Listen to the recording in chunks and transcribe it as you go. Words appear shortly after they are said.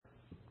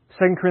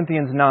2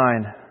 Corinthians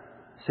 9,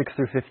 6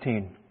 through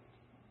 15.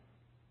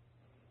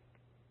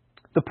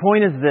 The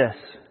point is this: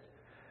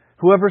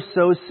 whoever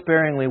sows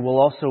sparingly will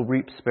also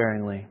reap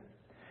sparingly,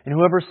 and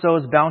whoever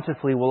sows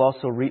bountifully will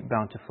also reap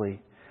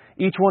bountifully.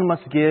 Each one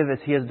must give as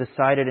he has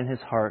decided in his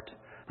heart,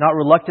 not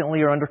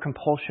reluctantly or under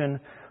compulsion,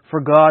 for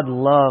God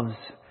loves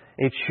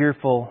a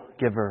cheerful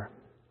giver.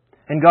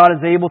 And God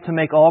is able to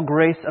make all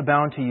grace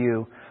abound to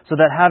you, so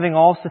that having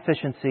all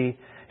sufficiency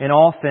in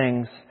all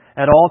things,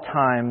 at all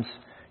times,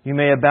 you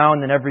may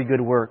abound in every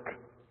good work.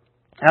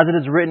 As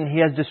it is written, He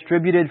has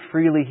distributed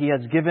freely, He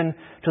has given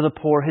to the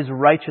poor, His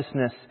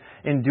righteousness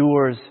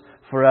endures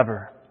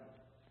forever.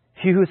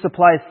 He who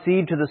supplies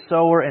seed to the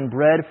sower and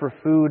bread for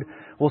food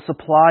will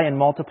supply and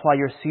multiply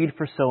your seed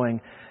for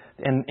sowing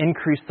and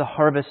increase the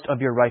harvest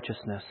of your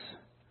righteousness.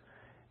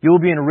 You will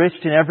be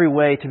enriched in every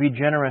way to be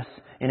generous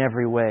in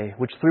every way,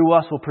 which through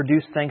us will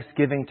produce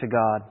thanksgiving to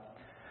God.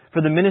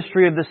 For the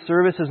ministry of this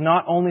service is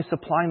not only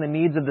supplying the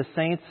needs of the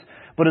saints,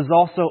 but is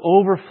also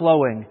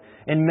overflowing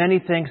in many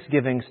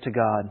thanksgivings to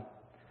God.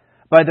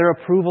 By their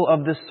approval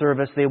of this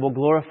service, they will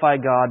glorify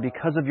God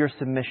because of your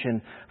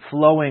submission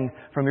flowing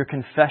from your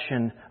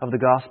confession of the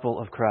gospel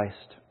of Christ,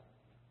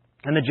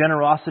 and the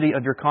generosity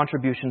of your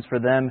contributions for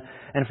them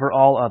and for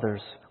all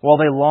others, while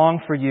they long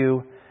for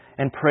you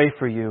and pray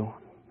for you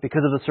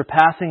because of the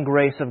surpassing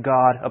grace of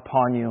God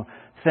upon you.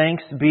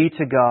 Thanks be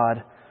to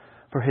God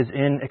for His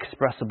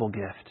inexpressible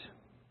gift.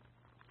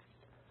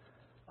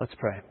 Let's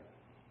pray.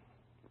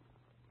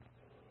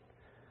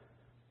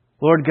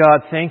 Lord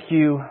God, thank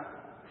you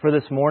for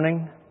this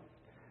morning.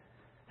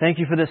 Thank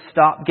you for this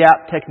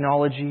stopgap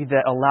technology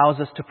that allows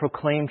us to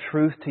proclaim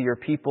truth to your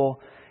people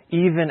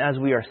even as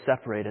we are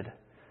separated.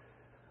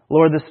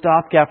 Lord, the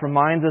stopgap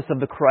reminds us of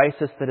the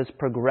crisis that is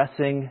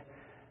progressing,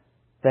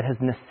 that has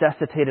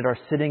necessitated our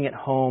sitting at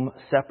home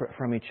separate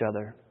from each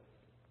other.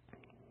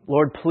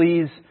 Lord,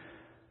 please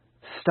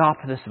stop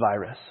this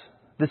virus,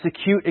 this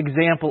acute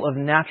example of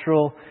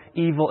natural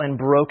evil and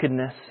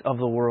brokenness of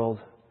the world.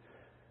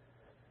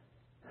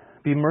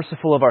 Be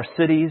merciful of our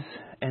cities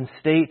and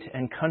state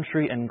and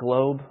country and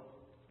globe.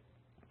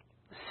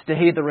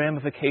 Stay the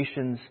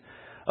ramifications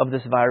of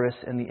this virus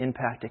and the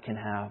impact it can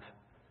have.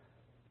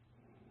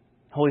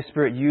 Holy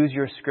Spirit, use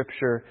your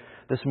Scripture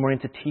this morning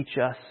to teach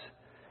us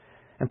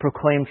and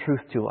proclaim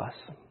truth to us.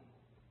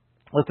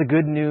 Let the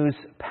good news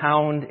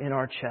pound in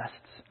our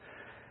chests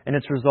and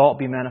its result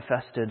be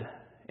manifested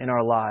in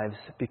our lives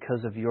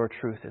because of your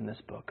truth in this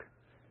book.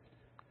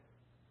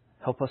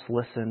 Help us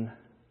listen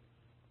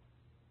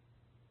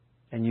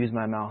and use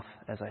my mouth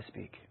as I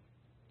speak.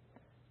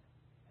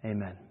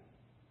 Amen.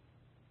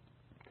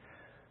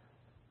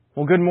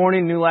 Well, good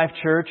morning, New Life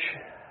Church.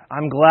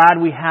 I'm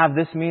glad we have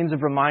this means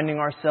of reminding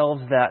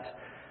ourselves that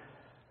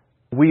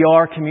we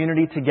are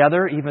community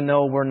together, even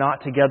though we're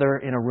not together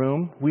in a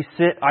room. We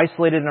sit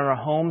isolated in our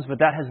homes, but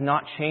that has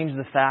not changed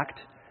the fact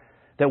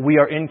that we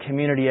are in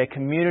community, a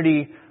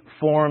community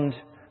formed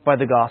by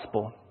the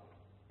gospel.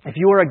 If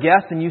you are a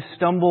guest and you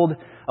stumbled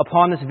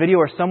upon this video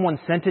or someone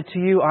sent it to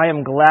you, I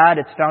am glad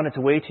it's found its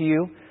way to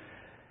you.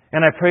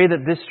 And I pray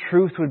that this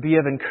truth would be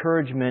of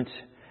encouragement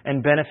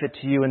and benefit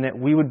to you and that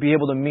we would be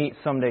able to meet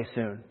someday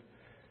soon.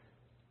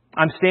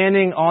 I'm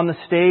standing on the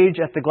stage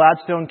at the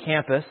Gladstone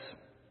campus,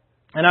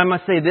 and I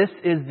must say this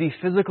is the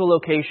physical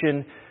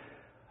location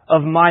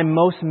of my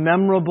most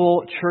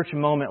memorable church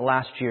moment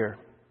last year.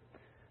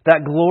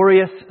 That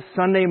glorious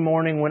Sunday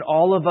morning when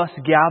all of us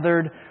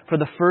gathered for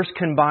the first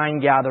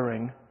combined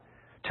gathering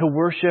to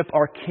worship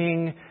our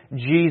King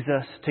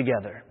Jesus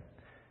together.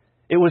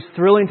 It was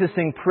thrilling to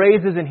sing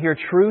praises and hear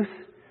truth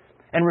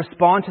and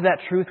respond to that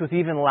truth with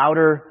even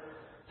louder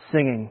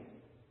singing.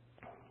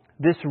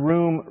 This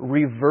room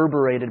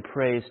reverberated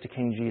praise to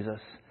King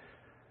Jesus.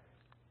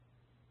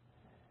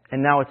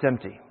 And now it's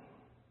empty.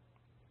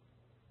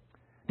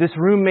 This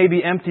room may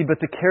be empty, but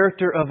the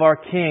character of our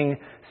King,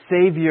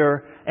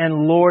 Savior,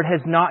 and Lord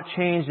has not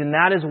changed, and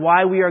that is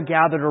why we are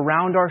gathered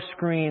around our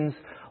screens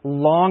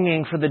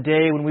longing for the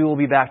day when we will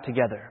be back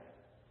together.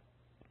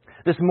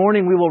 This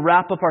morning we will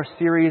wrap up our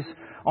series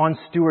on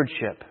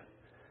stewardship.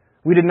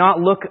 We did not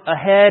look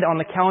ahead on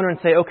the calendar and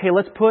say, okay,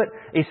 let's put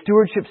a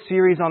stewardship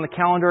series on the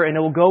calendar and it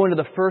will go into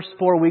the first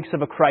 4 weeks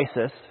of a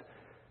crisis.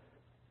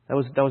 That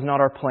was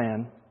not our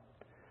plan.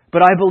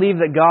 But I believe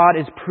that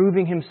God is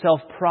proving Himself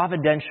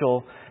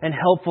providential and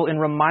helpful in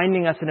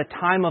reminding us in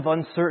a time of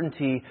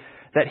uncertainty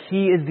that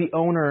He is the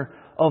owner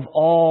of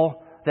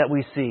all that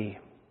we see.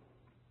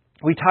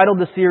 We titled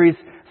the series,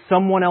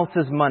 Someone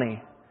Else's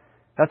Money.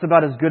 That's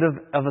about as good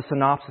of a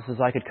synopsis as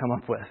I could come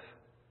up with.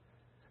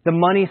 The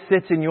money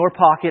sits in your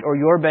pocket or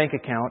your bank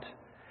account,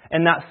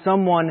 and that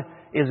someone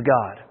is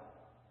God.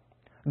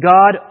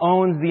 God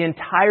owns the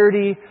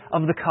entirety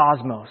of the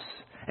cosmos,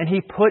 and He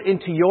put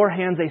into your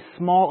hands a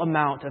small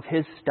amount of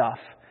His stuff,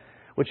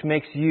 which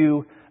makes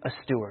you a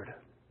steward.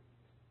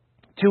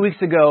 2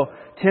 weeks ago,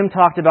 Tim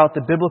talked about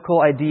the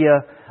biblical idea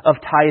of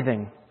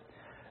tithing,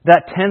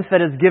 that tenth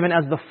that is given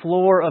as the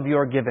floor of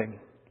your giving,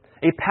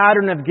 a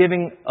pattern of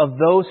giving of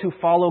those who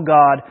follow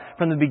God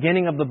from the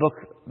beginning of the book,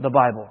 the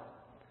Bible.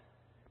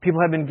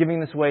 People have been giving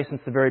this way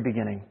since the very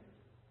beginning.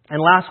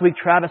 And last week,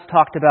 Travis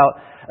talked about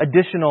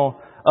additional,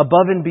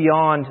 above and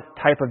beyond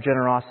type of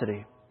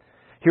generosity.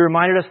 He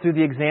reminded us through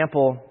the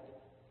example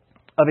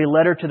of a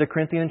letter to the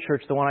Corinthian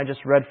church, the one I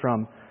just read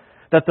from,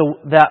 that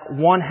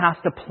one has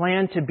to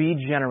plan to be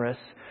generous,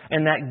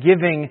 and that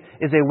giving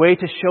is a way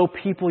to show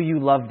people you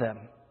love them,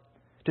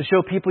 to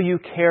show people you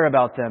care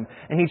about them.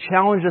 And he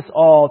challenged us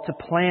all to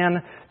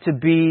plan to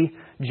be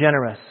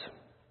generous.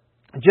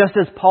 Just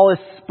as Paul is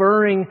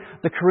spurring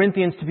the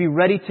Corinthians to be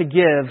ready to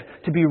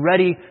give, to be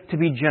ready to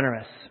be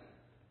generous.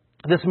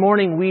 This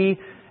morning,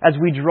 as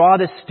we draw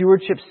this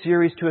stewardship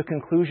series to a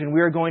conclusion,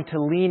 we are going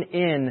to lean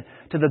in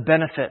to the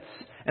benefits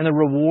and the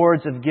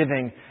rewards of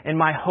giving. And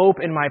my hope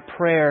and my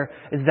prayer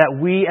is that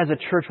we as a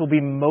church will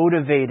be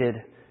motivated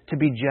to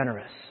be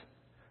generous.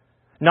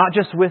 Not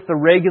just with the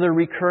regular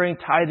recurring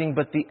tithing,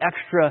 but the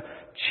extra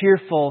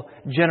cheerful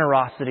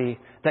generosity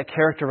that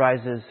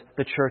characterizes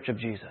the church of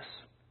Jesus.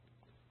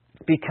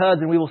 Because,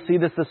 and we will see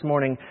this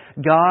morning,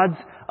 God's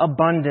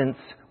abundance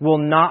will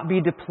not be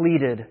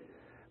depleted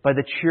by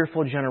the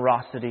cheerful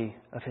generosity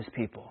of His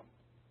people.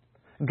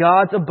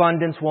 God's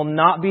abundance will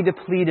not be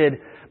depleted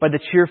by the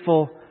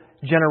cheerful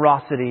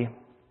generosity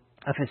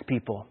of His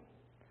people.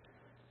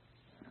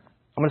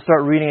 I'm going to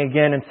start reading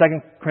again in 2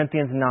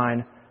 Corinthians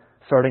 9,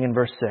 starting in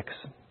verse 6.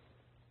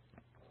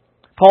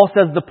 Paul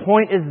says, "The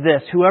point is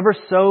this, whoever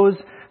sows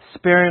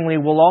sparingly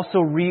will also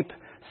reap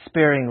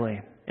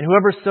sparingly. And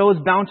whoever sows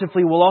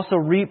bountifully will also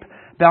reap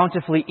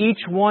bountifully. Each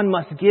one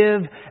must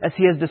give as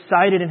he has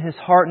decided in his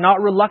heart,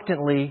 not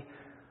reluctantly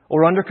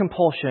or under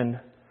compulsion,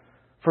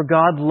 for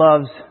God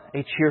loves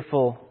a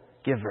cheerful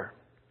giver."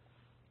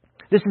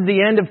 This is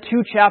the end of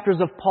 2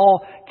 chapters of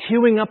Paul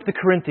queuing up the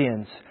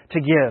Corinthians to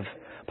give.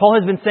 Paul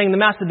has been saying, the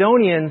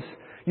Macedonians,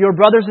 your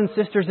brothers and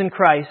sisters in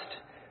Christ,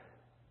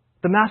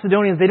 the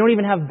Macedonians, they don't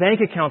even have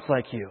bank accounts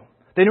like you.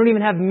 They don't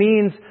even have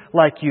means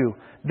like you.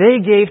 They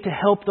gave to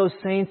help those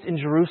saints in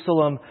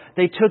Jerusalem.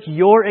 They took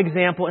your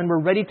example and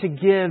were ready to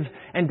give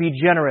and be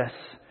generous.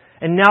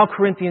 And now,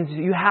 Corinthians,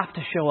 you have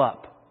to show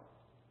up.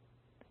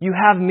 You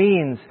have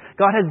means.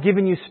 God has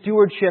given you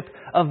stewardship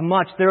of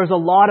much. There is a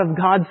lot of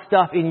God's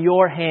stuff in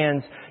your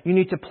hands. You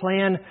need to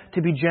plan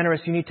to be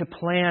generous. You need to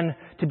plan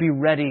to be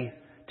ready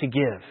to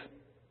give.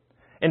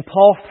 And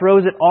Paul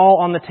throws it all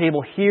on the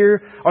table.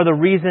 Here are the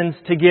reasons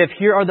to give.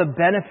 Here are the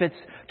benefits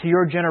to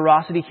your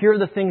generosity. Here are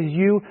the things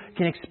you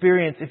can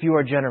experience if you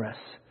are generous.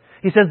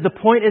 He says, the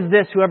point is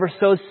this, whoever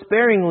sows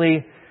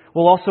sparingly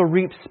will also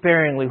reap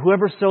sparingly.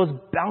 Whoever sows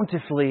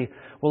bountifully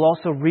will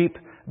also reap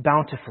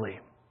bountifully.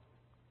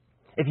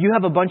 If you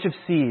have a bunch of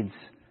seeds,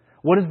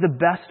 what is the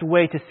best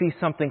way to see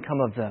something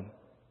come of them?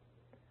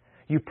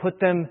 You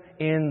put them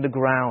in the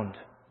ground.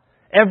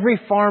 Every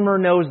farmer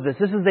knows this.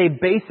 This is a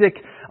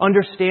basic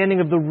understanding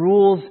of the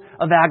rules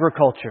of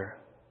agriculture.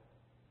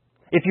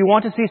 If you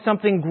want to see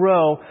something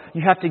grow,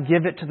 you have to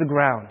give it to the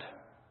ground.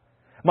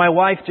 My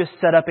wife just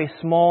set up a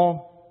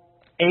small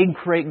egg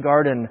crate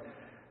garden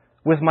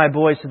with my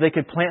boys so they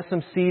could plant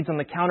some seeds on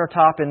the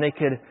countertop and they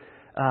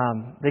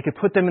could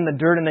put them in the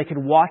dirt and they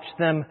could watch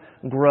them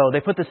grow.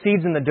 They put the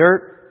seeds in the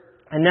dirt,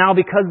 and now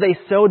because they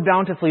sowed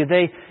bountifully,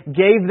 they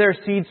gave their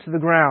seeds to the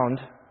ground,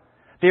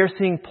 they are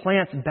seeing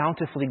plants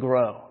bountifully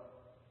grow.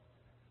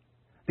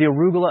 The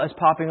arugula is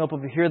popping up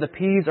over here. The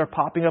peas are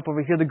popping up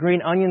over here. The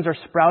green onions are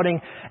sprouting,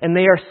 and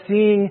they are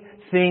seeing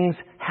things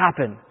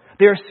happen.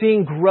 They are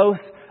seeing growth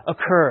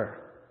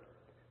occur.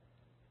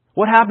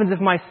 What happens if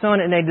my son,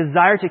 in a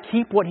desire to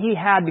keep what he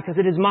had because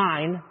it is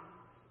mine,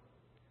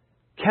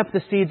 kept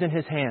the seeds in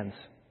his hands?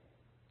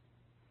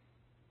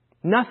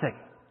 Nothing.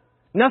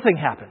 Nothing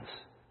happens.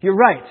 You're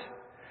right.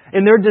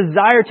 In their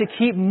desire to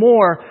keep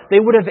more, they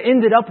would have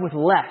ended up with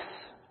less.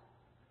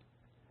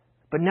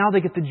 But now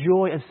they get the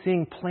joy of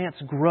seeing plants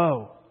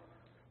grow.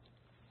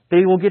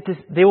 They will get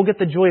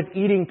the joy of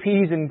eating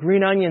peas and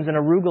green onions and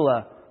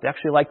arugula. They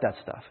actually like that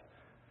stuff.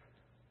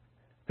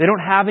 They don't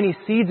have any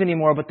seeds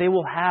anymore, but they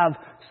will have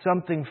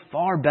something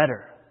far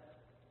better.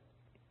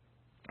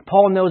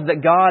 Paul knows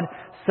that God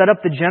set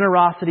up the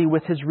generosity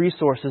with His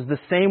resources the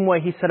same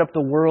way He set up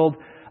the world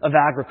of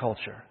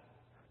agriculture.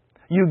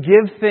 You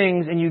give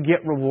things and you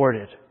get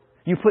rewarded.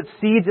 You put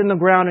seeds in the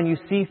ground and you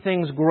see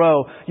things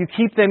grow. You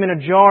keep them in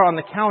a jar on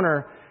the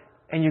counter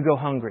and you go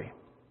hungry.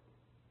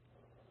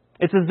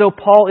 It's as though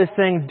Paul is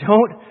saying,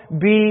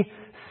 don't be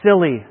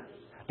silly.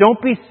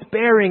 Don't be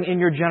sparing in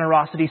your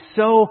generosity.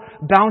 Sow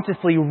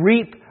bountifully.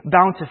 Reap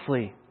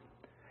bountifully.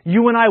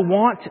 You and I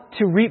want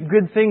to reap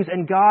good things,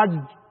 and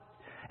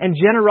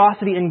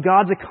generosity in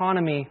God's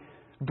economy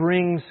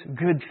brings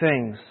good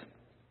things.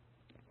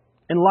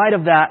 In light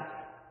of that,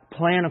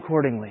 plan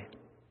accordingly.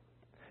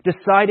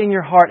 Decide in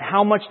your heart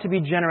how much to be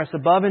generous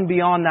above and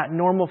beyond that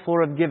normal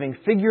floor of giving.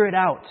 Figure it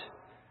out.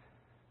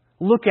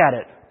 Look at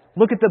it.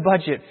 Look at the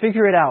budget.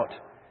 Figure it out.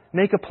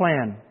 Make a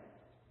plan.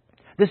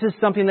 This is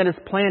something that is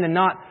planned and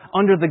not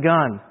under the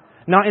gun,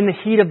 not in the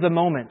heat of the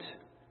moment.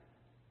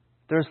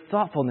 There is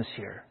thoughtfulness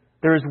here.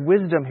 There is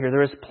wisdom here.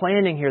 There is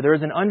planning here. There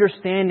is an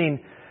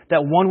understanding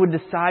that one would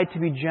decide to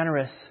be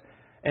generous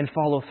and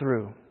follow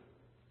through.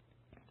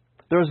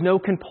 There is no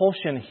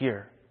compulsion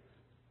here.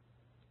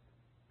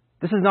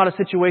 This is not a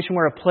situation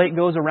where a plate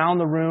goes around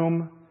the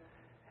room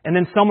and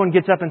then someone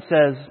gets up and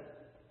says,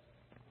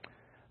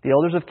 the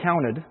elders have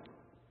counted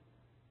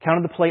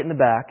the plate in the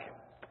back,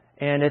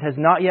 and it has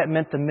not yet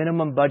met the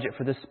minimum budget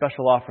for this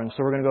special offering,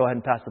 so we're going to go ahead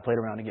and pass the plate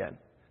around again.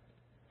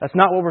 That's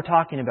not what we're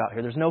talking about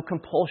here. There's no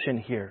compulsion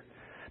here.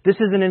 This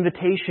is an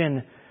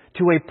invitation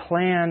to a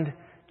planned,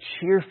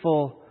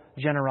 cheerful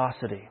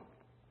generosity.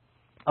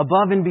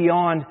 Above and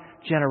beyond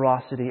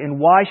generosity. And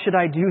why should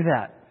I do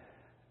that?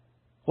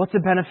 What's the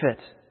benefit?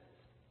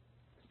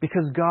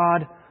 Because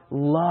God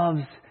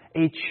loves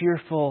a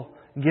cheerful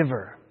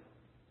giver.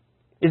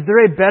 Is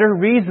there a better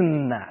reason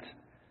than that?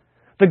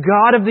 The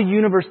God of the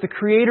universe, the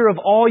creator of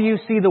all you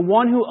see, the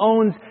one who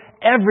owns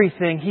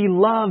everything, He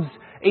loves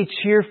a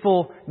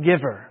cheerful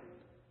giver.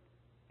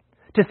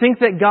 To think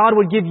that God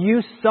would give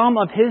you some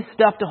of His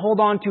stuff to hold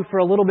on to for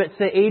a little bit,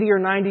 say 80 or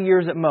 90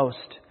 years at most,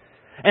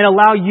 and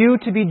allow you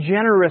to be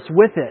generous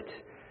with it,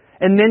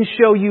 and then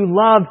show you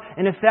love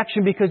and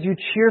affection because you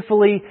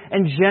cheerfully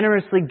and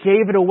generously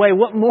gave it away.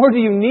 What more do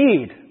you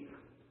need?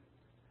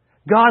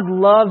 God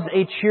loves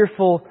a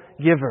cheerful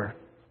giver.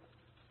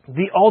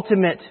 The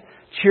ultimate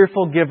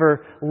cheerful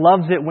giver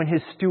loves it when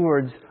his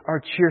stewards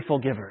are cheerful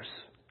givers.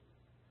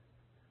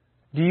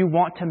 Do you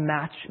want to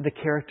match the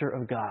character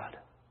of God?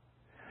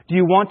 Do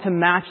you want to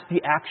match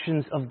the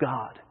actions of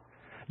God?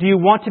 Do you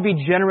want to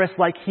be generous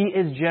like He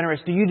is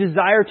generous? Do you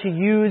desire to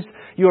use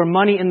your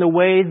money in the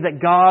ways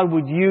that God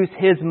would use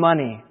His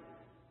money?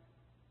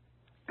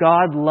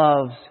 God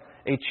loves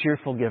a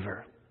cheerful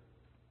giver.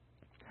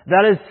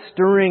 That is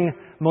stirring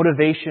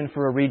motivation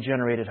for a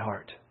regenerated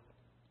heart.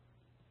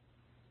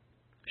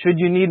 Should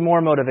you need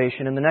more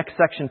motivation, in the next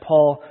section,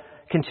 Paul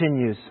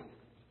continues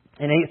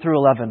in 8 through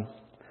 11.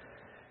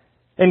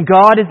 And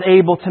God is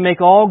able to make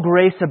all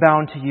grace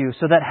abound to you,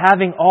 so that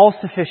having all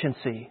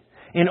sufficiency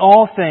in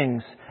all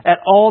things, at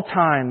all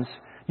times,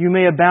 you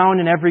may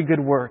abound in every good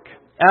work.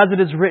 As it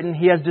is written,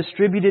 He has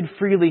distributed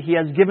freely, He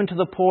has given to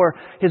the poor,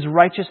 His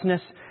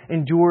righteousness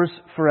endures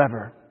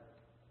forever.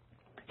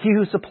 He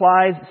who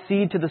supplies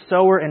seed to the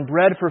sower and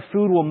bread for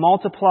food will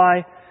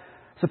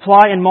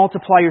supply and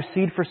multiply your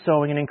seed for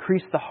sowing and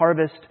increase the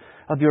harvest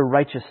of your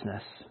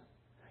righteousness.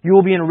 You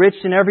will be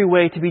enriched in every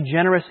way to be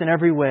generous in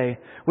every way,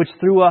 which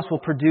through us will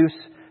produce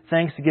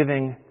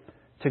thanksgiving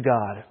to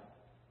God.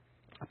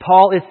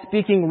 Paul is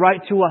speaking right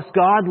to us.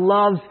 God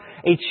loves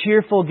a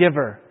cheerful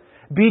giver.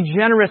 Be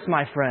generous,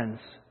 my friends.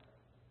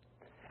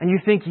 And you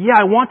think, yeah,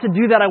 I want to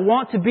do that. I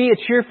want to be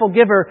a cheerful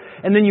giver.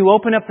 And then you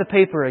open up the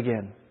paper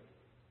again.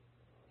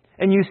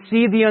 And you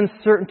see the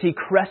uncertainty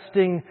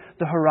cresting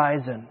the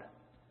horizon.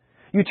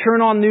 You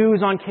turn on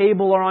news on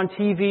cable or on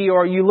TV,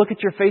 or you look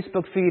at your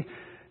Facebook feed.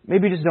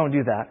 Maybe just don't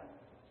do that.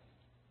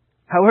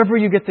 However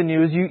you get the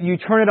news, you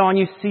turn it on,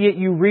 you see it,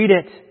 you read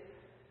it,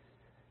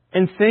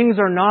 and things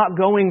are not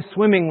going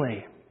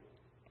swimmingly.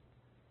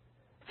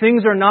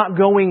 Things are not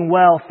going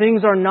well.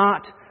 Things are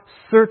not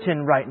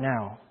certain right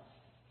now.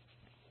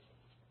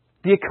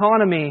 The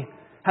economy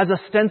has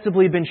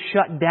ostensibly been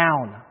shut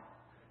down.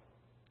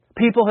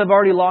 People have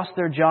already lost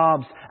their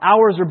jobs.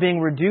 Hours are being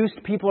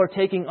reduced. People are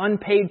taking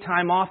unpaid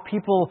time off.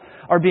 People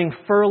are being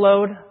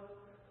furloughed.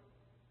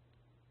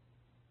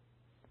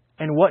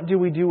 And what do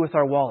we do with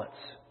our wallets?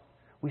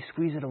 We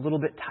squeeze it a little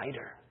bit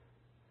tighter.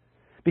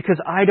 Because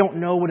I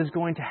don't know what is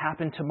going to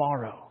happen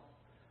tomorrow.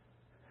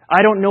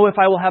 I don't know if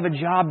I will have a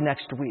job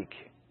next week.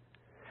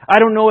 I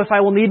don't know if I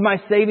will need my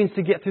savings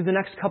to get through the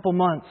next couple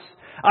months.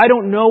 I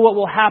don't know what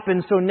will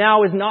happen, so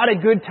now is not a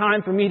good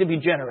time for me to be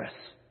generous.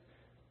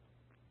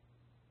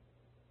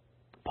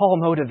 Paul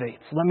motivates.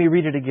 Let me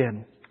read it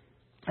again.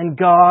 And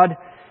God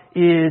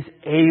is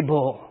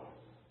able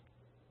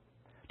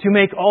to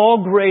make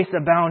all grace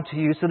abound to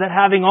you, so that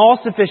having all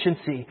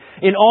sufficiency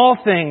in all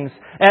things,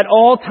 at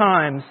all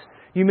times,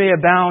 you may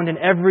abound in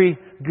every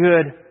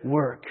good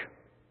work.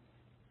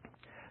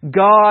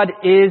 God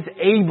is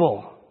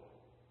able.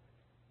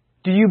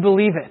 Do you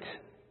believe it?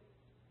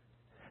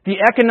 The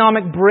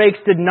economic breaks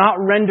did not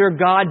render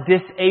God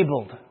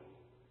disabled.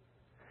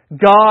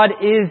 God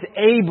is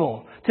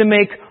able to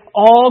make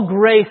all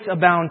grace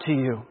abound to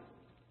you.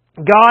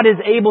 God is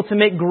able to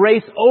make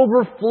grace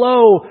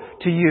overflow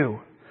to you,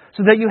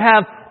 so that you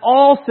have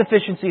all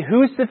sufficiency.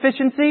 Whose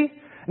sufficiency?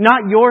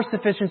 Not your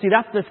sufficiency.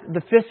 That's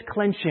the fist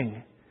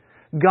clenching.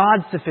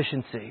 God's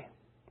sufficiency.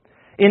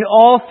 In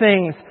all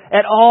things,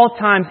 at all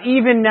times,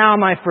 even now,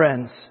 my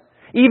friends,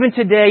 even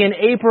today in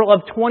April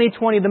of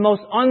 2020, the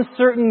most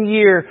uncertain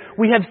year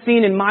we have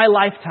seen in my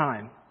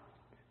lifetime,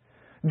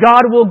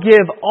 God will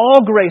give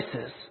all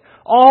graces,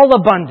 all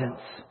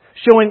abundance,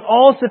 showing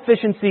all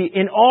sufficiency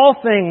in all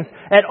things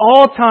at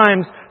all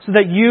times, so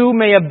that you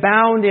may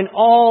abound in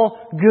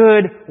all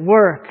good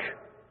work.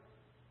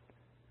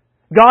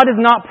 God is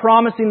not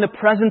promising the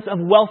presence of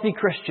wealthy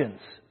Christians.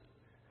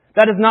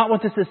 That is not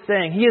what this is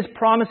saying. He is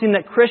promising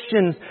that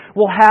Christians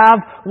will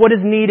have what is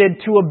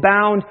needed to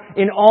abound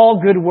in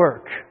all good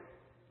work.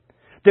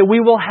 That we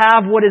will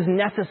have what is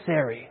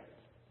necessary.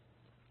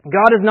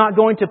 God is not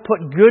going to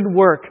put good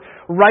work,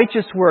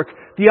 righteous work,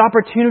 the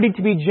opportunity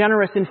to be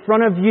generous in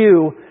front of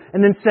you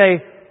and then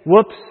say,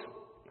 whoops,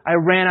 I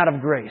ran out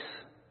of grace.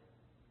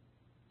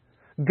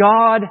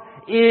 God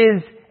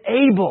is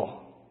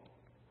able.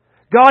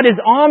 God is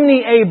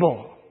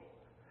omni-able.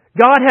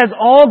 God has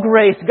all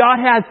grace. God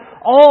has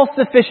all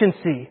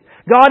sufficiency.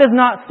 God is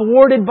not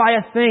thwarted by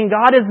a thing.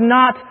 God is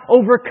not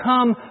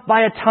overcome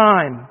by a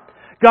time.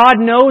 God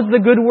knows the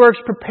good works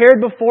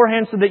prepared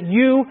beforehand so that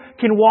you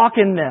can walk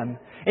in them.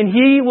 And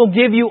He will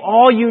give you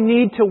all you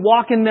need to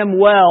walk in them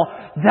well.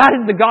 That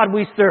is the God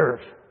we serve.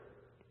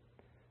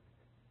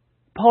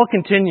 Paul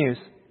continues,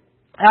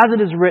 as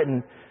it is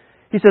written,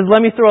 he says,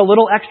 let me throw a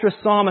little extra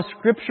psalm, a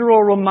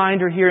scriptural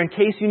reminder here in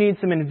case you need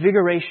some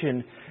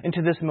invigoration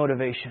into this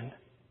motivation.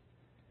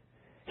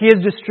 He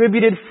has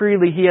distributed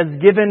freely. He has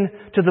given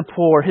to the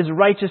poor. His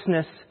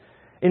righteousness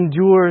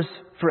endures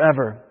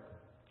forever.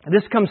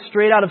 This comes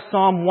straight out of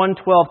Psalm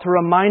 112 to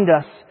remind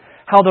us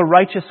how the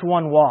righteous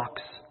one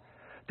walks.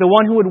 The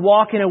one who would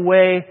walk in a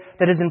way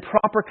that is in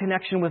proper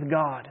connection with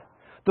God.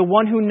 The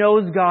one who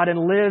knows God and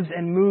lives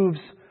and moves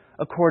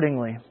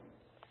accordingly.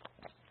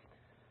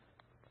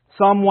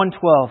 Psalm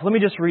 112. Let me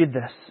just read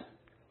this.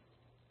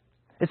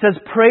 It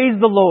says, praise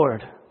the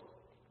Lord.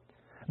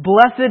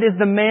 Blessed is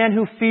the man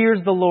who fears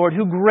the Lord,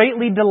 who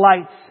greatly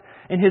delights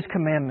in His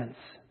commandments.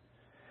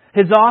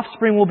 His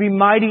offspring will be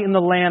mighty in the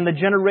land. The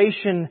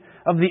generation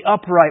of the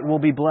upright will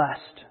be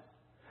blessed.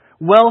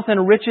 Wealth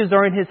and riches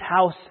are in His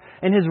house,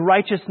 and His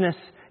righteousness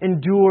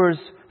endures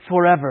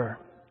forever.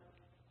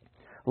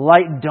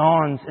 Light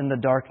dawns in the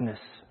darkness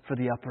for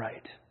the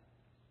upright.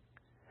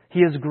 He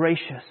is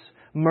gracious,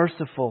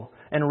 merciful,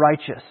 and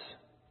righteous.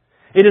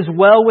 It is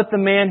well with the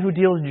man who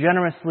deals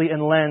generously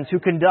and lends, who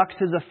conducts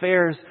his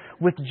affairs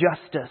with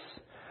justice.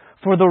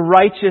 For the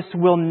righteous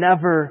will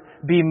never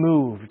be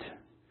moved.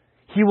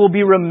 He will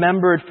be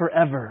remembered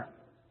forever.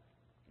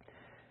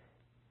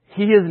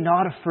 He is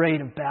not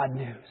afraid of bad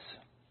news.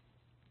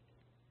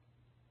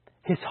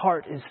 His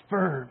heart is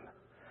firm,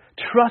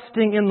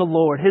 trusting in the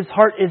Lord. His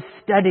heart is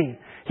steady.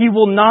 He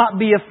will not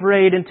be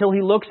afraid until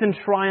he looks in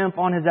triumph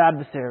on his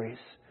adversaries.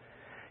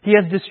 He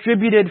has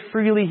distributed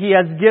freely. He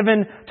has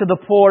given to the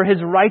poor. His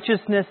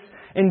righteousness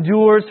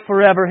endures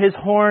forever. His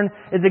horn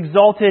is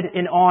exalted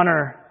in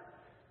honor.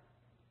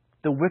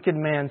 The wicked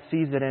man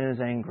sees it and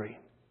is angry.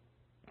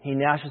 He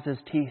gnashes his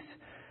teeth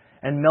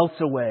and melts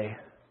away.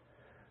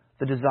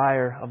 The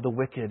desire of the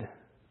wicked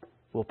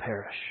will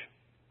perish.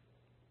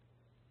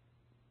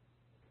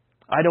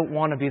 I don't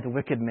want to be the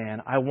wicked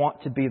man. I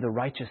want to be the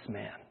righteous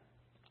man.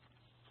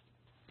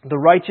 The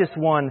righteous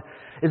one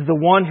is the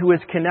one who is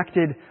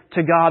connected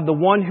to God, the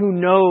one who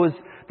knows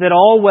that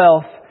all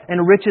wealth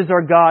and riches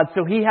are God's.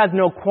 So he has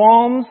no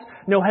qualms,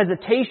 no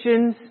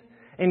hesitations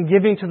in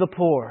giving to the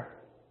poor,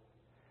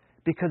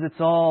 because it's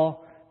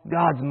all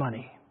God's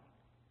money.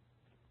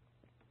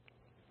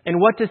 And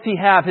what does he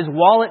have? His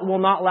wallet will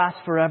not last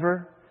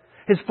forever.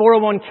 His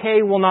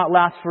 401k will not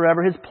last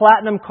forever. His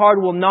platinum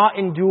card will not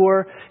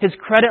endure. His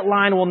credit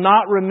line will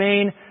not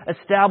remain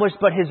established.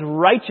 But his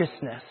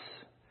righteousness,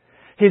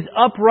 his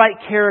upright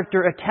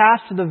character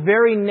attached to the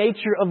very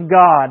nature of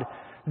God,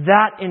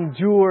 that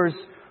endures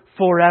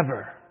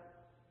forever.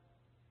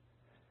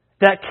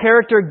 That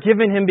character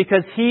given him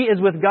because he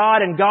is with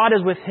God and God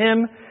is with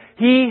him,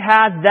 he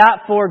has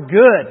that for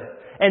good.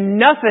 And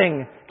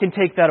nothing can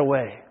take that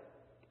away.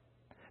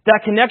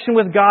 That connection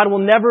with God will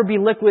never be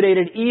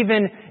liquidated,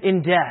 even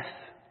in death.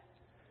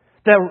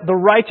 That the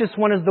righteous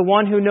one is the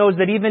one who knows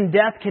that even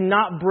death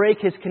cannot break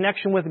his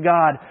connection with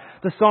God.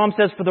 The psalm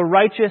says, for the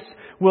righteous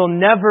will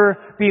never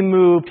be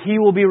moved. He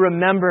will be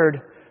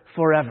remembered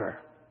forever.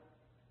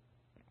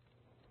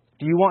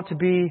 Do you want to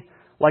be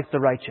like the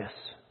righteous?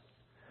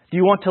 Do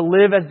you want to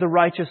live as the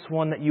righteous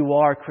one that you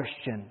are,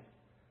 Christian?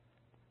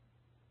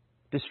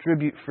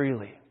 Distribute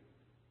freely.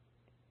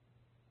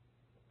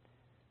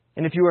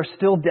 And if you are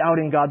still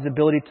doubting God's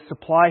ability to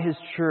supply His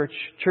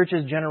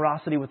church's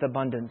generosity with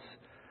abundance,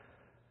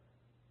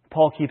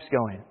 Paul keeps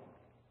going.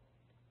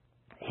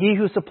 He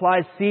who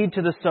supplies seed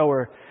to the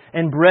sower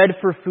and bread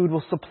for food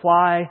will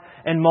supply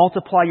and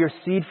multiply your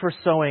seed for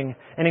sowing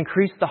and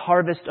increase the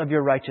harvest of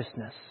your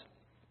righteousness.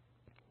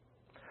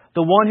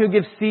 The one who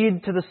gives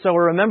seed to the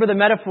sower, remember the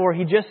metaphor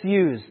he just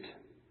used.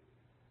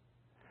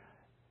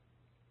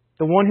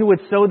 The one who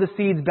would sow the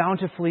seeds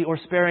bountifully or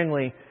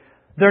sparingly,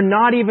 they're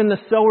not even the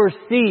sower's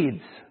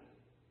seeds.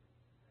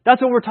 That's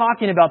what we're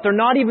talking about. They're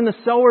not even the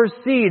sower's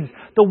seeds.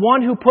 The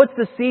one who puts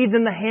the seeds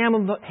in the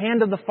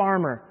hand of the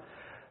farmer,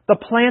 the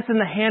plants in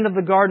the hand of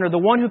the gardener, the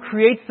one who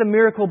creates the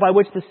miracle by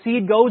which the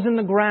seed goes in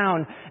the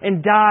ground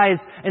and dies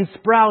and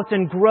sprouts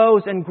and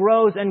grows and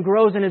grows and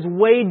grows and is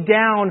weighed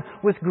down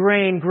with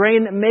grain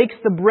that makes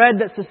the bread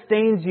that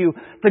sustains you.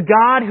 The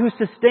God who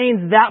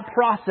sustains that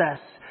process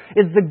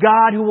is the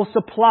God who will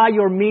supply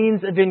your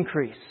means of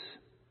increase.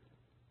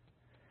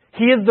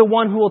 He is the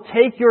one who will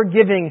take your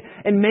giving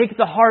and make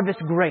the harvest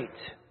great.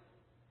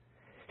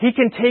 He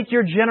can take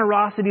your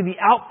generosity, the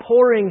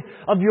outpouring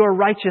of your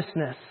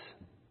righteousness,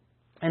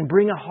 and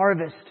bring a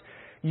harvest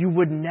you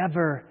would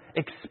never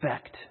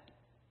expect.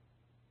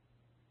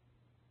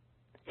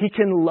 He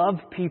can love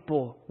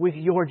people with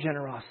your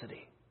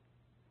generosity.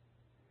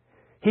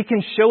 He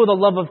can show the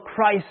love of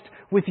Christ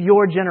with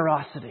your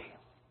generosity.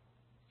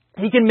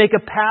 He can make a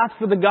path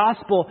for the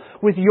gospel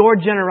with your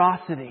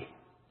generosity.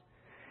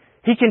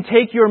 He can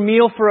take your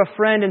meal for a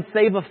friend and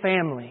save a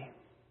family.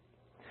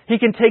 He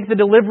can take the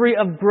delivery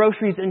of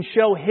groceries and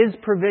show His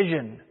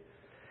provision.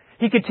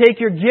 He could take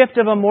your gift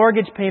of a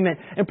mortgage payment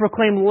and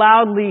proclaim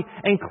loudly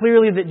and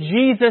clearly that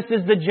Jesus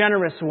is the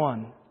generous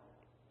one.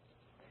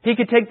 He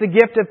could take the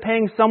gift of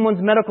paying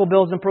someone's medical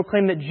bills and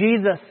proclaim that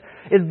Jesus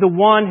is the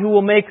one who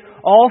will make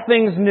all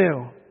things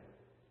new.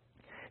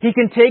 He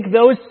can take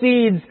those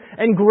seeds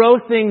and grow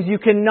things you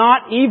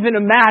cannot even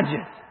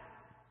imagine.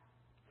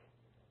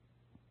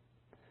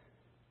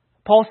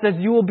 Paul says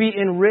you will be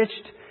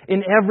enriched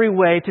in every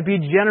way, to be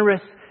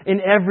generous in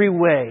every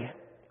way,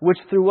 which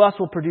through us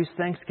will produce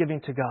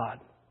thanksgiving to God.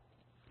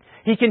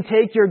 He can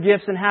take your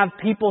gifts and have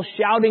people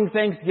shouting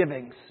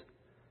thanksgivings.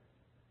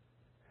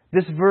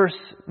 This verse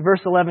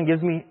 11,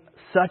 gives me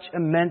such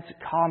immense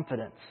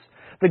confidence.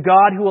 The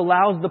God who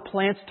allows the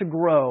plants to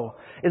grow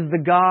is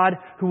the God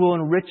who will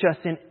enrich us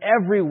in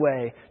every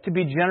way, to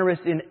be generous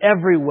in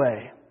every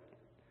way.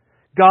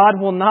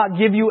 God will not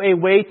give you a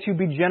way to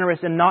be generous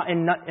and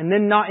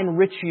then not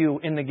enrich you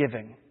in the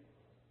giving.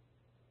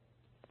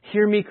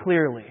 Hear me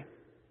clearly.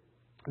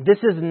 This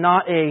is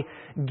not a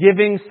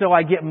giving so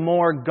I get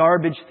more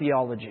garbage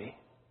theology.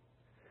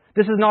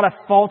 This is not a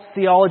false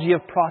theology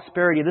of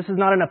prosperity. This is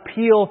not an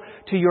appeal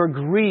to your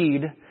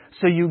greed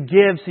so you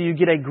give so you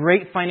get a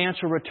great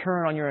financial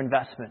return on your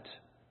investment.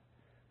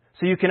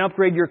 So you can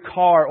upgrade your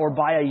car or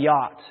buy a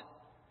yacht.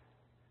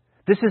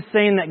 This is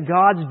saying that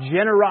God's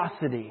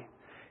generosity,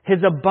 His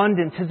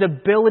abundance, His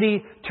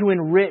ability to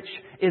enrich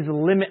is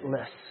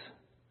limitless.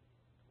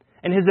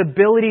 And His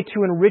ability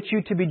to enrich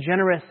you to be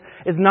generous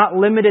is not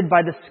limited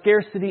by the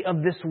scarcity of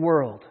this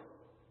world.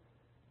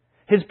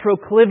 His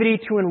proclivity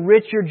to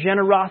enrich your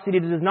generosity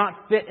does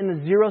not fit in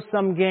the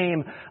zero-sum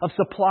game of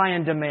supply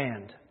and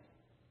demand.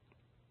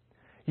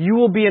 You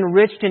will be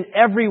enriched in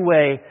every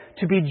way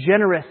to be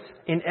generous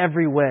in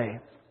every way.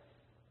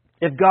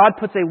 If God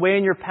puts a way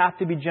in your path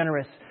to be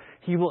generous,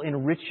 He will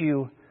enrich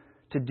you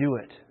to do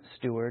it,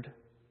 steward,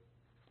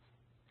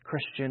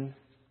 Christian.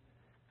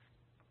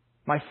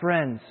 My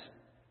friends,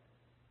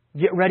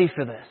 get ready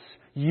for this.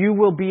 You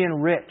will be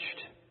enriched.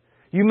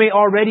 You may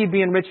already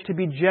be enriched to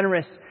be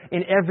generous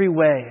in every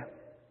way.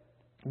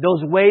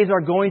 Those ways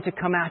are going to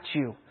come at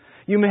you.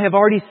 You may have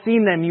already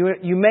seen them.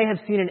 You may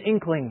have seen an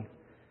inkling.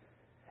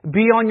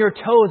 Be on your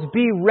toes.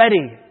 Be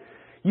ready.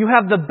 You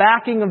have the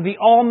backing of the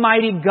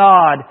Almighty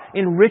God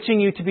enriching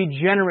you to be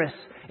generous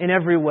in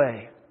every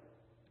way.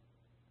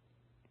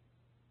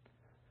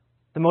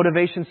 The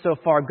motivation so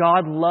far: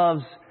 God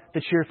loves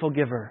the cheerful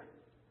giver.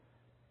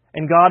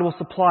 And God will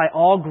supply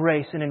all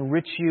grace and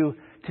enrich you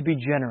to be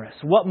generous.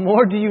 What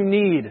more do you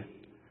need?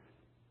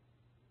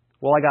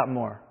 Well, I got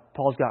more.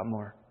 Paul's got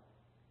more.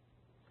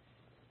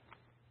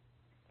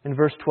 In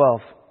verse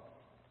 12.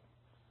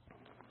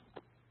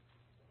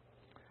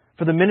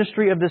 For the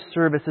ministry of this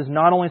service is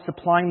not only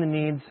supplying the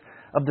needs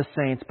of the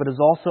saints, but is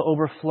also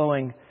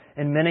overflowing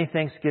in many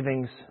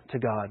thanksgivings to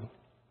God.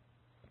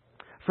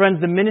 Friends,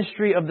 the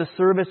ministry of the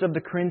service of the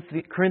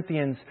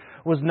Corinthians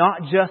was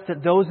not just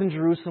that those in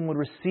Jerusalem would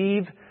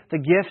receive the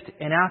gift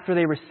and after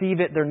they receive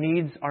it, their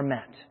needs are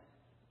met.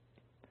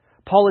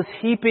 Paul is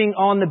heaping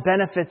on the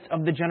benefits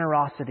of the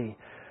generosity.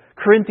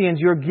 Corinthians,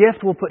 your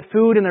gift will put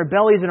food in their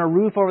bellies and a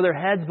roof over their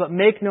heads, but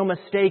make no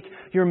mistake,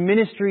 your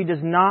ministry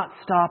does not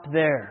stop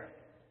there.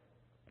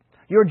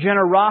 Your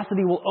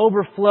generosity will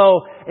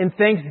overflow in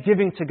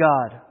thanksgiving to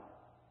God.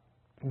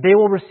 They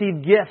will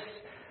receive gifts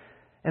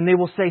and they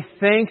will say,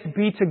 thanks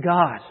be to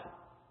God.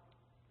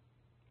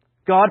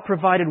 God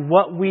provided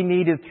what we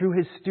needed through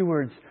His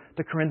stewards,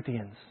 the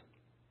Corinthians.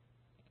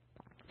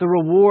 The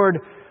reward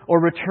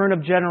or return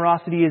of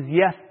generosity is,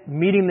 yes,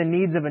 meeting the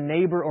needs of a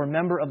neighbor or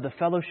member of the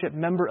fellowship,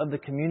 member of the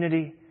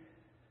community.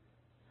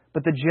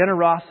 But the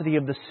generosity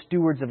of the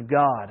stewards of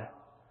God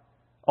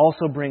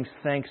also brings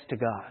thanks to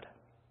God.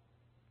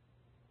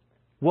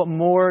 What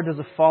more does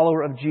a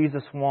follower of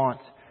Jesus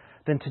want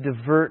than to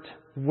divert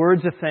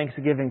words of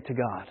thanksgiving to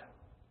God?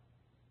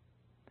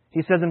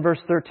 He says in verse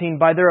 13,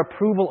 by their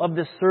approval of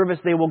this service,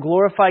 they will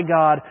glorify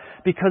God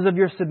because of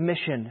your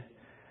submission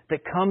that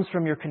comes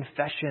from your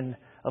confession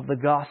of the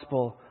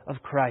gospel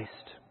of Christ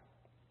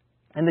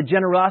and the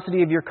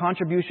generosity of your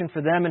contribution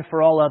for them and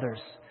for all others.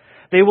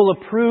 They will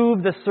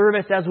approve the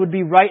service as would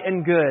be right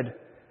and good,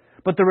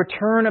 but the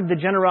return of the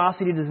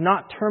generosity does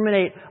not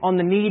terminate on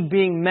the need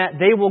being met.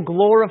 They will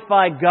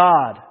glorify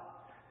God.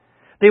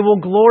 They will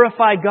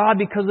glorify God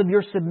because of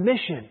your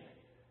submission.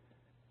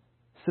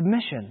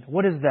 Submission,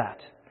 what is that?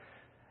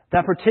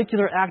 That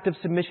particular act of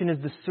submission is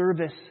the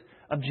service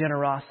of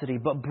generosity.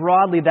 But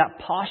broadly, that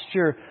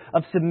posture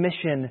of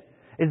submission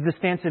is the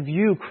stance of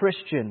you,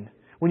 Christian,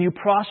 when you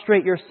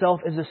prostrate yourself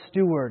as a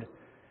steward.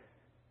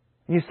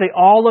 And you say,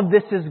 all of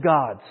this is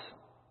God's.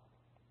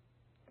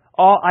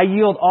 I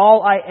yield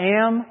all I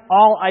am,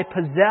 all I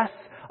possess,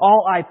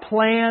 all I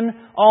plan,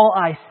 all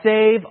I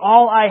save,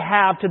 all I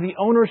have to the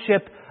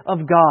ownership of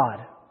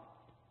God.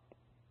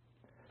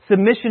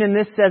 Submission in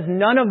this says,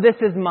 none of this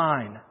is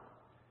mine.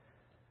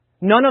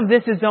 None of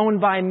this is owned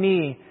by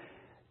me.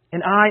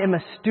 And I am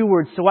a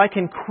steward, so I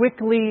can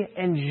quickly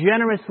and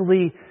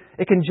generously,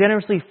 it can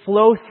generously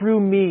flow through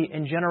me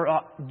in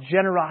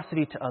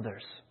generosity to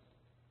others.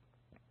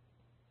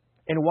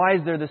 And why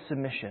is there this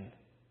submission?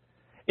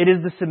 It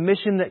is the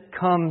submission that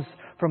comes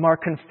from our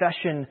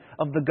confession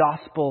of the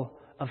gospel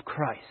of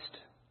Christ.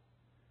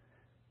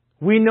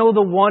 We know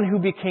the one who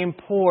became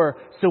poor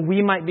so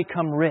we might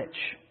become rich.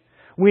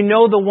 We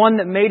know the one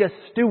that made us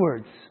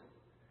stewards.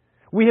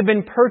 We have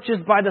been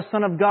purchased by the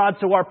Son of God,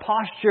 so our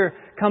posture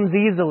comes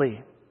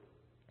easily.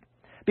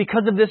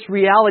 Because of this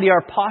reality,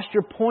 our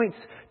posture points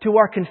to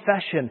our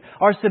confession.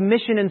 Our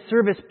submission and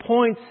service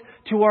points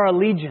to our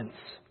allegiance.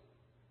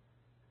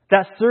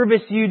 That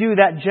service you do,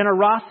 that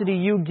generosity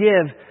you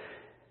give,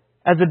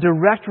 as a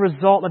direct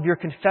result of your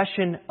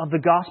confession of the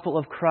gospel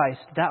of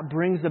Christ, that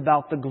brings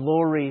about the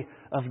glory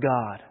of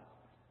God.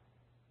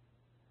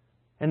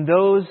 And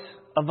those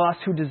of us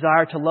who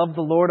desire to love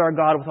the Lord our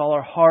God with all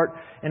our heart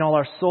and all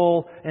our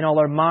soul and all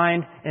our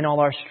mind and all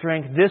our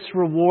strength, this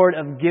reward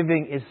of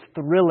giving is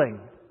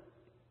thrilling.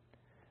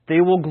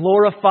 They will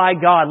glorify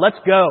God. Let's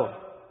go.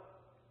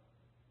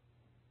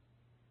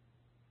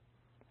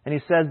 And he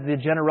says, the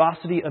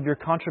generosity of your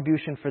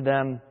contribution for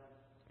them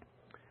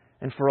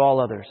and for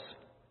all others.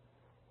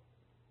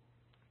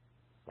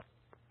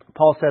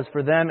 Paul says,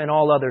 for them and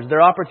all others.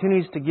 Their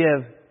opportunities to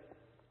give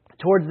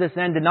towards this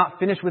end did not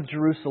finish with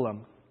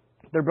Jerusalem.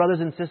 Their brothers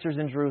and sisters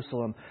in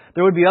Jerusalem.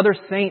 There would be other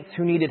saints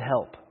who needed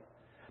help.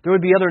 There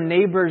would be other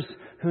neighbors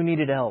who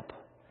needed help.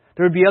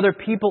 There would be other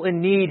people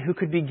in need who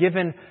could be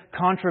given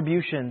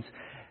contributions.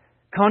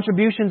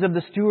 Contributions of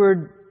the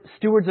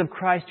stewards of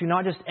Christ do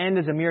not just end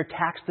as a mere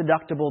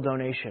tax-deductible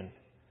donation.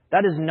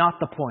 That is not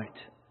the point.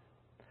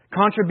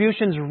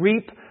 Contributions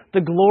reap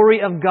the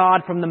glory of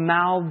God from the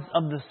mouths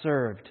of the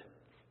served.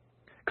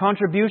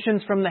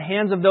 Contributions from the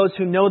hands of those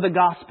who know the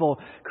gospel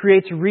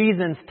creates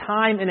reasons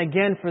time and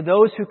again for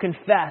those who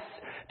confess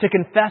to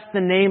confess the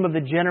name of the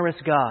generous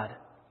God.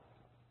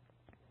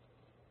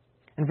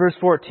 In verse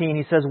 14,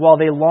 he says, while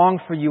they long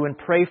for you and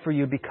pray for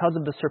you because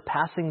of the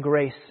surpassing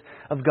grace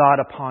of God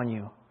upon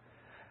you.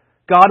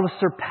 God was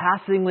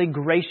surpassingly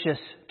gracious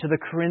to the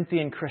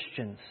Corinthian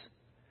Christians.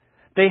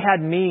 They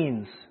had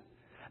means.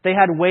 They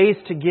had ways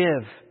to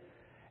give.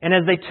 And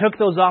as they took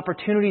those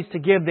opportunities to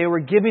give, they were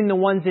giving the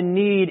ones in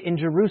need in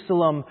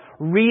Jerusalem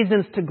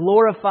reasons to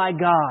glorify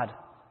God.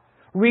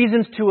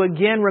 Reasons to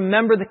again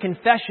remember the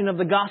confession of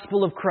the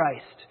gospel of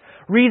Christ.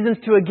 Reasons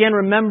to again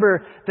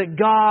remember that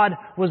God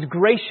was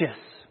gracious.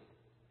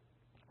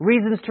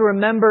 Reasons to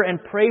remember and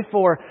pray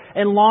for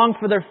and long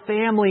for their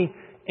family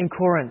in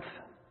Corinth.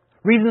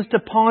 Reasons to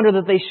ponder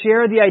that they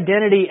share the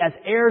identity as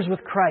heirs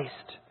with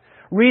Christ.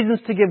 Reasons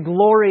to give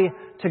glory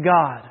to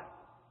God.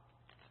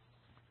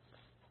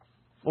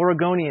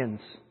 Oregonians,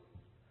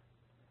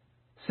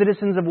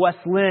 citizens of West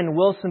Lynn,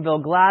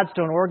 Wilsonville,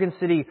 Gladstone, Oregon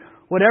City,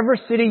 whatever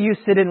city you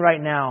sit in right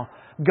now,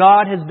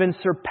 God has been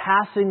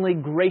surpassingly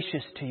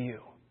gracious to you.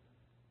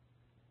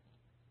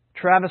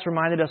 Travis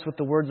reminded us with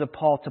the words of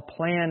Paul to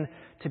plan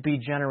to be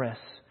generous.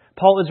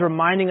 Paul is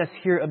reminding us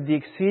here of the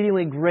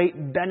exceedingly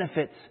great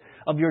benefits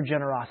of your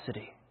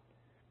generosity.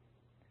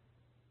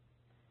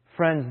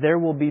 Friends, there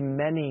will be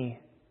many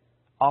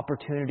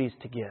opportunities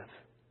to give.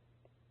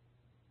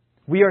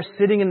 We are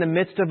sitting in the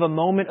midst of a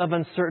moment of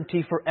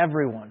uncertainty for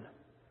everyone,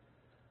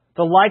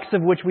 the likes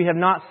of which we have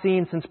not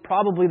seen since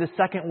probably the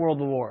Second World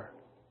War.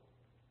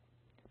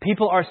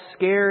 People are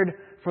scared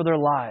for their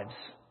lives,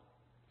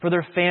 for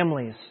their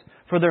families,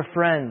 for their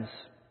friends.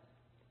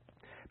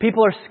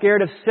 People are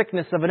scared of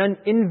sickness, of an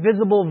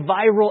invisible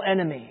viral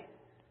enemy.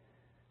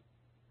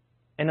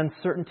 And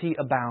uncertainty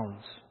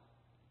abounds.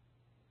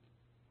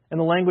 In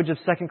the language of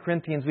 2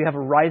 Corinthians, we have a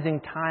rising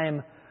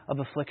time of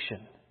affliction.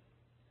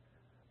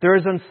 There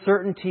is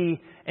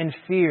uncertainty and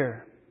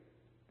fear.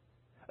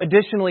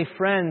 Additionally,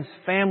 friends,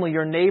 family,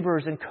 your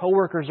neighbors, and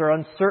coworkers are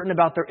uncertain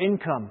about their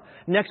income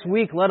next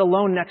week, let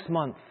alone next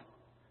month.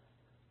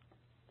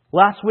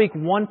 Last week,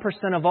 1%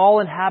 of all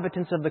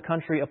inhabitants of the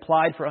country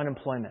applied for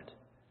unemployment.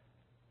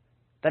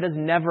 That has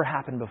never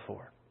happened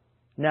before.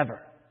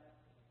 Never.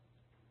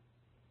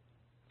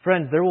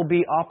 Friends, there will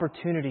be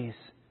opportunities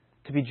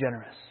to be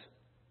generous.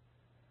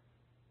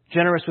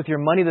 Generous with your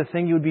money, the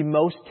thing you would be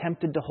most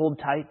tempted to hold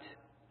tight.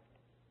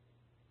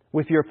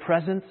 With your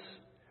presence,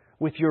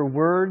 with your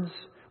words,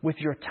 with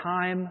your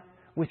time,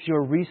 with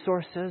your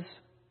resources,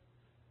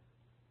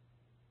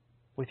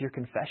 with your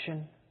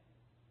confession.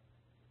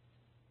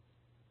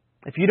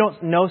 If you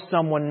don't know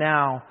someone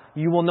now,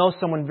 you will know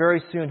someone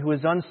very soon who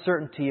is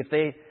uncertain if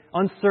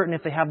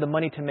they have the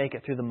money to make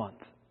it through the month.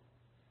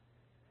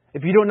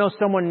 If you don't know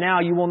someone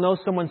now, you will know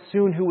someone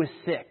soon who is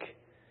sick.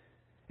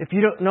 If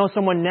you don't know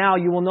someone now,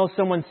 you will know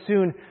someone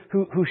soon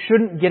who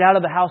shouldn't get out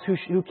of the house,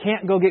 who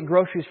can't go get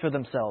groceries for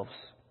themselves.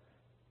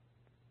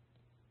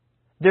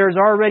 There is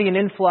already an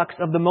influx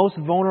of the most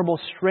vulnerable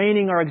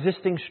straining our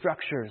existing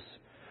structures,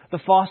 the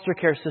foster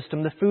care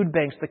system, the food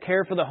banks, the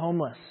care for the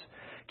homeless.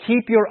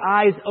 Keep your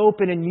eyes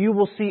open and you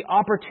will see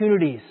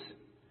opportunities,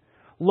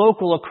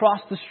 local, across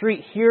the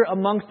street, here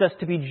amongst us,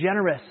 to be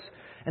generous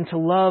and to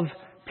love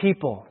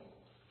people.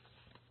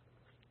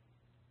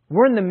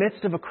 We're in the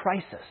midst of a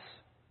crisis.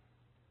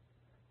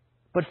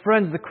 But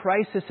friends, the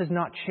crisis has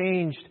not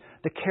changed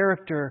the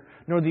character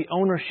nor the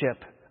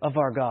ownership of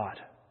our God.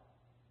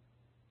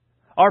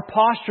 Our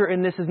posture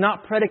in this is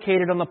not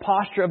predicated on the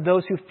posture of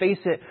those who face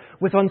it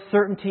with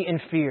uncertainty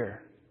and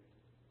fear.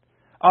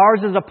 Ours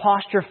is a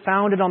posture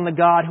founded on the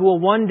God who will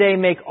one day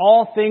make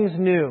all things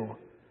new,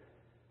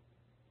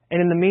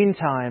 and in the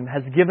meantime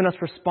has given us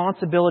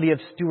responsibility of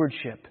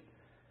stewardship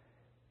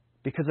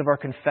because of our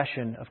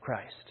confession of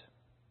Christ.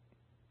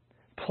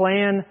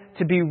 Plan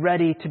to be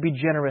ready to be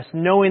generous,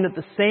 knowing that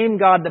the same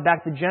God that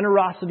backed the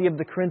generosity of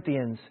the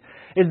Corinthians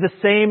is the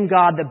same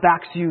God that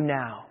backs you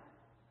now.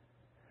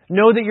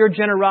 Know that your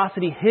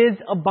generosity, His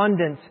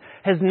abundance,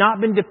 has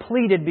not been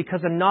depleted because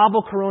a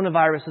novel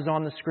coronavirus is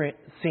on the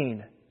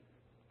scene.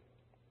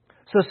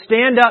 So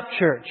stand up,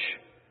 church,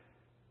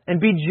 and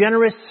be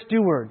generous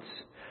stewards.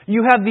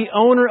 You have the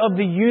owner of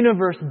the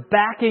universe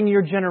backing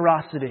your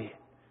generosity.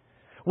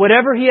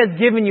 Whatever He has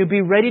given you,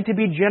 be ready to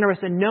be generous,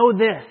 and know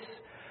this: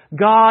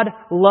 God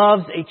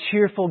loves a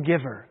cheerful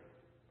giver.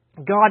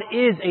 God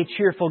is a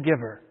cheerful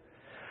giver.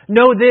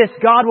 Know this: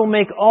 God will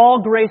make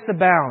all grace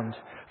abound,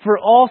 for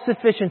all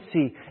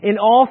sufficiency, in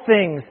all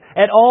things,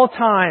 at all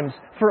times,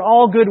 for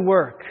all good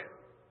work.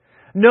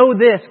 Know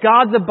this: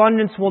 God's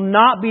abundance will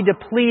not be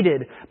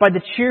depleted by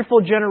the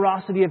cheerful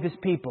generosity of His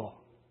people.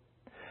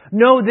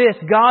 Know this: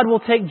 God will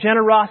take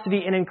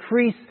generosity and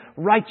increase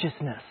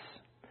righteousness.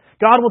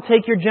 God will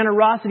take your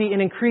generosity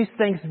and increase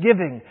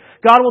thanksgiving.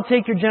 God will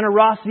take your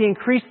generosity and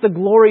increase the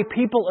glory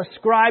people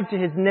ascribe to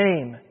His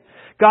name.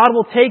 God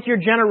will take your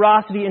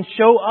generosity and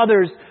show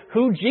others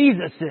who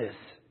Jesus is.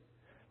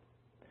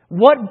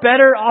 What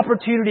better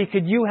opportunity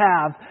could you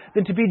have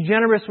than to be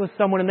generous with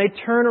someone and they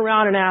turn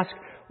around and ask,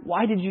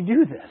 "Why did you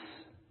do this?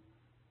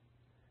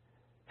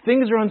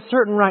 Things are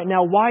uncertain right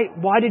now.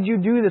 Why did you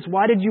do this?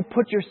 Why did you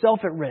put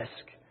yourself at risk?"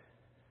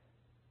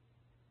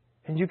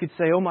 And you could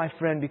say, "Oh, my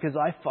friend, because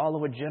I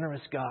follow a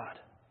generous God.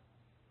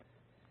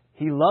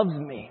 He loves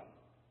me.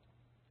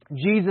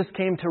 Jesus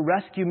came to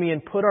rescue me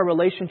and put our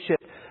relationship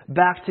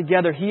back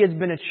together. He has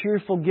been a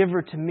cheerful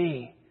giver to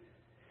me.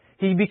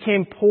 He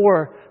became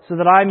poor so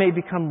that I may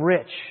become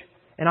rich,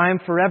 and I am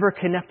forever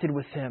connected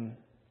with Him.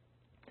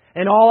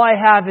 And all I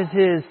have is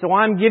His, so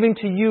I'm giving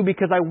to you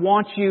because I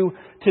want you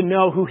to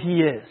know who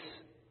He is."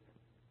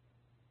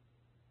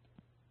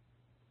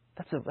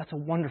 That's a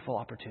wonderful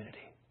opportunity.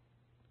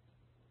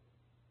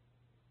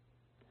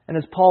 And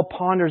as Paul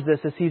ponders this,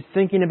 as he's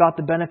thinking about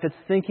the benefits,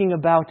 thinking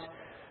about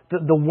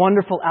the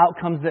wonderful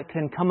outcomes that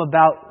can come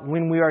about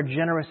when we are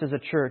generous as a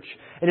church,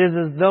 it is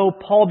as though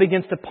Paul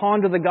begins to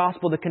ponder the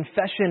gospel, the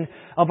confession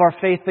of our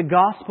faith, the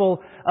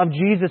gospel of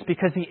Jesus,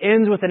 because he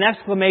ends with an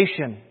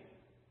exclamation.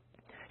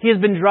 He has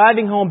been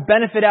driving home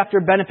benefit after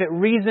benefit,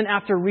 reason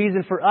after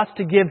reason for us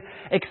to give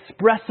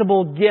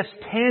expressible gifts,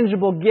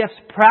 tangible gifts,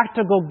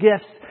 practical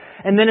gifts.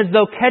 And then, as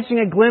though catching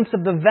a glimpse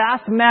of the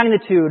vast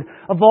magnitude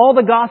of all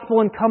the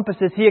gospel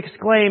encompasses, he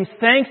exclaims,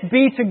 "Thanks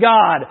be to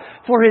God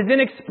for His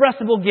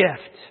inexpressible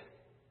gift.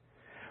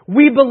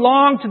 We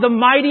belong to the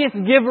mightiest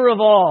giver of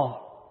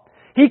all.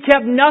 He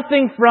kept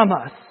nothing from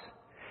us.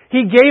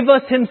 He gave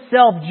us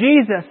Himself,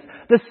 Jesus,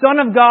 the Son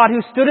of God,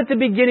 who stood at the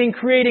beginning,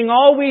 creating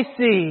all we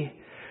see,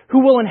 who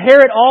will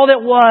inherit all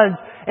that was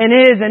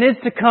and is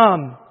to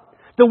come.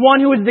 The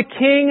one who is the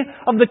King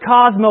of the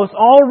cosmos.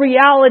 All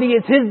reality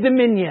is His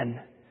dominion.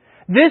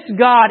 This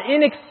God,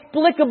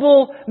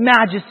 inexplicable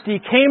majesty,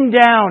 came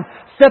down,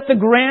 set the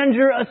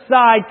grandeur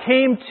aside,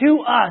 came to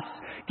us,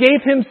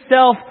 gave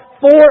Himself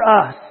for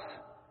us.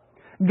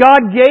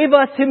 God gave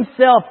us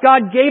Himself.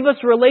 God gave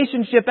us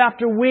relationship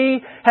after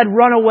we had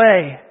run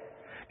away.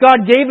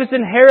 God gave us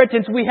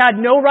inheritance we had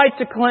no right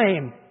to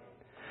claim.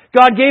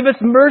 God gave us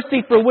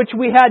mercy for which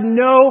we had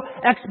no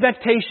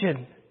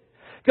expectation.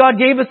 God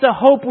gave us a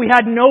hope we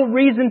had no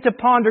reason to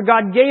ponder.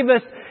 God gave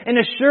us an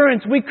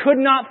assurance we could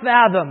not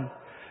fathom.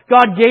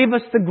 God gave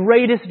us the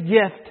greatest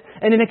gift,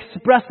 an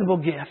inexpressible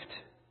gift.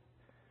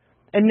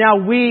 And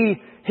now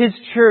we, His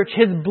church,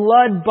 His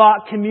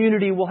blood-bought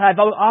community, will have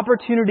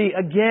opportunity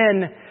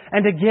again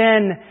and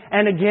again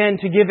and again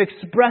to give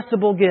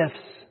expressible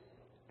gifts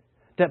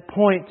that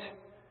point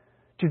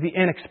to the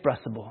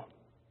inexpressible,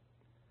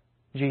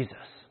 Jesus.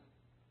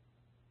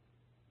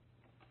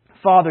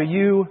 Father,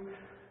 You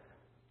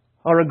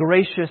are a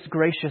gracious,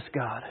 gracious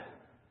God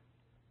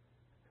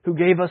who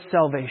gave us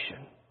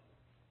salvation,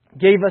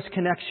 gave us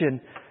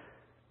connection,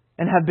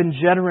 and have been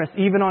generous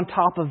even on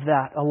top of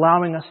that,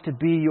 allowing us to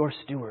be Your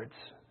stewards.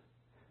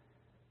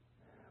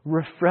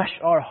 Refresh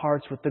our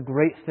hearts with the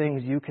great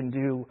things You can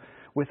do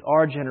with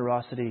our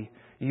generosity,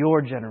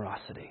 Your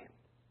generosity.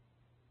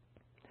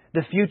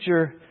 The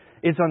future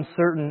is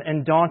uncertain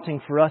and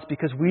daunting for us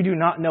because we do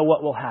not know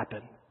what will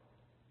happen.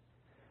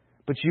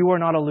 But You are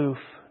not aloof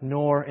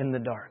nor in the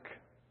dark.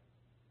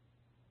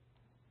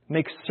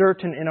 Make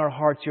certain in our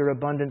hearts your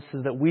abundance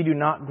so that we do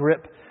not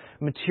grip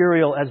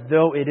material as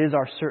though it is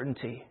our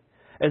certainty,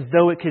 as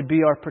though it could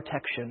be our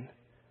protection.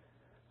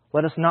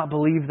 Let us not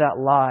believe that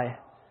lie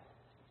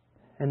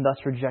and thus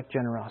reject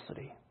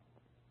generosity.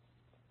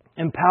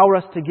 Empower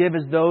us to give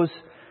as those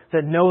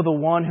that know the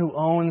one who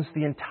owns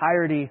the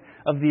entirety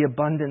of the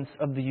abundance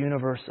of the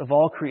universe, of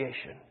all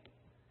creation.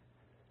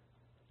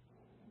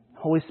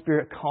 Holy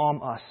Spirit,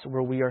 calm us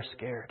where we are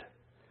scared.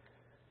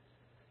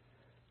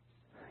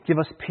 Give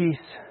us peace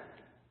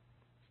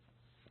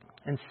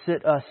and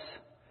sit us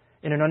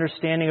in an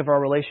understanding of our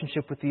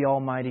relationship with the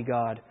Almighty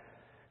God,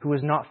 who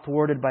is not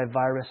thwarted by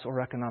virus or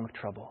economic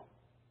trouble.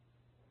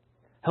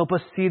 Help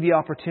us see the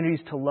opportunities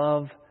to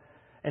love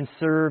and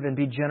serve and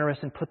be generous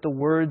and put the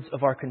words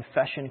of our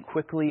confession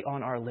quickly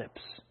on our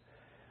lips.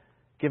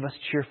 Give us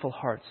cheerful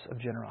hearts of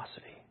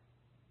generosity.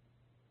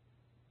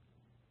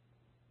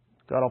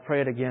 God, I'll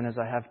pray it again as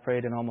I have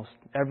prayed in almost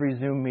every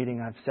Zoom meeting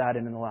I've sat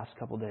in the last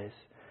couple of days.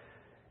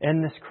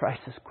 End this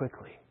crisis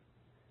quickly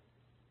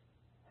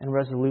and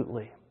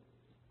resolutely.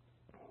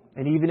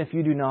 And even if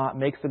you do not,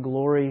 make the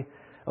glory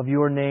of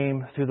your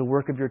name through the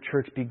work of your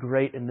church be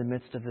great in the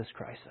midst of this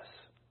crisis.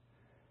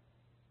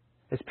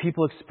 As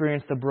people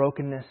experience the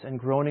brokenness and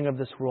groaning of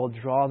this world,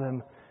 draw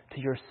them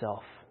to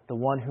yourself, the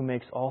one who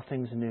makes all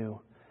things new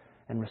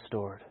and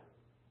restored.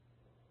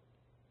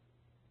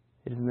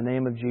 It is in the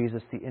name of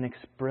Jesus, the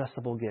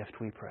inexpressible gift,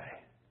 we pray.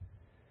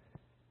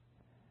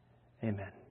 Amen.